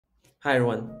Hi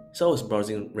everyone. So I was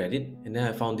browsing Reddit and then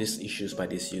I found these issues by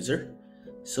this user.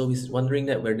 So he's wondering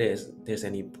that whether there's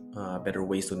any better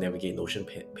ways to navigate Notion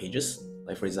pages.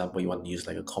 Like for example, you want to use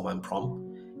like a command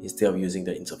prompt instead of using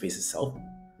the interface itself.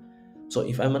 So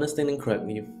if I'm understanding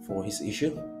correctly for his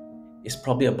issue, it's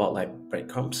probably about like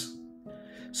breadcrumbs.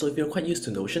 So if you're quite used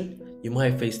to Notion, you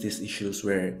might face these issues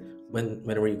where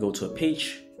whenever you go to a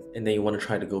page and then you want to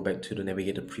try to go back to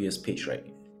navigate the previous page, right?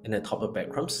 And then top of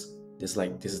breadcrumbs, there's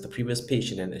like this is the previous page,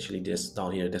 and then actually there's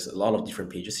down here there's a lot of different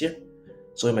pages here.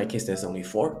 So in my case, there's only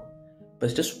four, but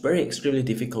it's just very extremely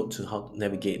difficult to how to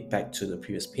navigate back to the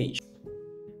previous page.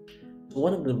 So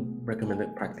one of the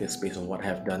recommended practice based on what I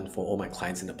have done for all my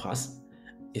clients in the past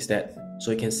is that,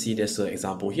 so you can see there's an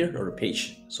example here or a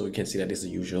page. So you can see that this is the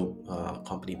usual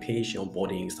company page,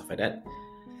 onboarding, stuff like that.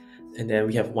 And then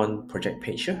we have one project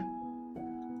page here.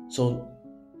 So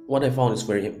what I found is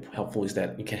very helpful is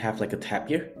that you can have like a tab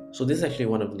here. So this is actually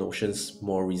one of Notion's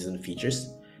more recent features,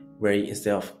 where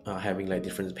instead of having like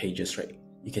different pages, right,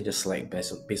 you can just select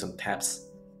based on tabs,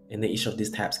 and then each of these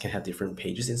tabs can have different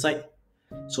pages inside.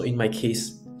 So in my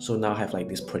case, so now I have like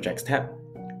this projects tab,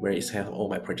 where it's have all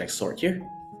my projects stored here,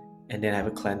 and then I have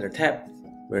a calendar tab,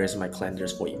 whereas my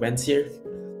calendars for events here.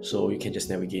 So you can just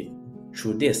navigate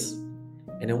through this.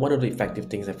 And then one of the effective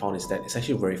things I found is that it's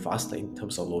actually very fast, like in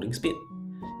terms of loading speed,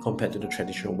 compared to the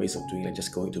traditional ways of doing like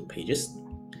just going to pages.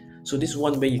 So this is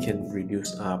one way you can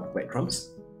reduce breadcrumbs.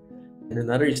 And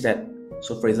another is that,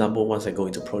 so for example, once I go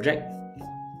into project,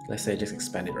 let's say I just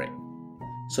expand it, right?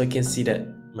 So you can see that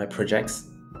my projects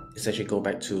essentially go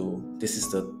back to, this is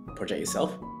the project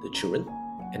itself, the children,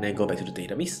 and then go back to the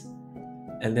database,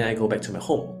 and then I go back to my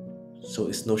home. So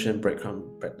it's Notion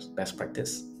breadcrumb best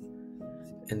practice.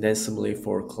 And then similarly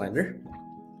for calendar,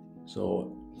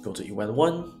 so go to event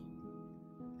 1,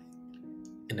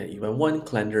 and then event 1,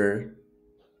 calendar,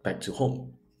 back to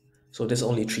home. So there's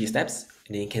only 3 steps,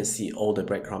 and then you can see all the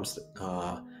breadcrumbs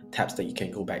tabs that you can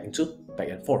go back into, back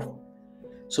and forth.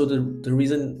 So the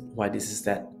reason why this is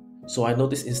that, so I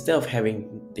noticed instead of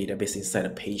having database inside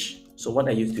a page, so what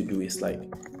I used to do is like,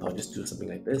 I'll just do something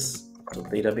like this. So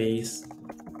database,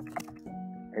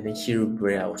 and then here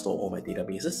where I will store all my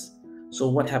databases. So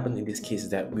what happened in this case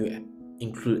is that we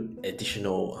include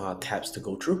additional tabs to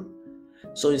go through.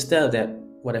 So instead of that,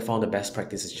 what I found the best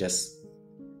practice is just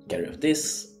get rid of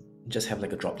this, just have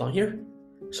like a drop down here.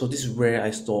 So this is where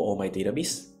I store all my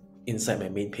database inside my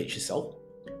main page itself.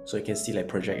 So you can see like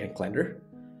project and calendar.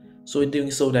 So in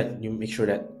doing so that you make sure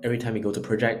that every time you go to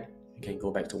project, you can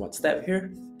go back to one step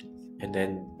here. And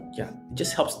then yeah, it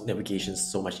just helps navigation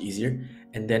so much easier.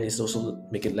 And then it's also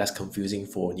make it less confusing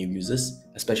for new users,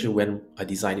 especially when I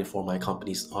design it for my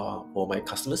companies or my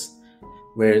customers,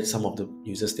 where some of the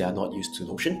users, they are not used to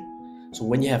Notion. So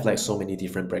when you have like so many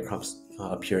different breadcrumbs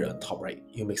appear on top right,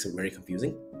 it makes it very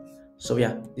confusing. So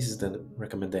yeah, this is the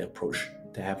recommended approach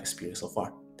that I have experienced so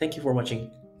far. Thank you for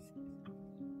watching.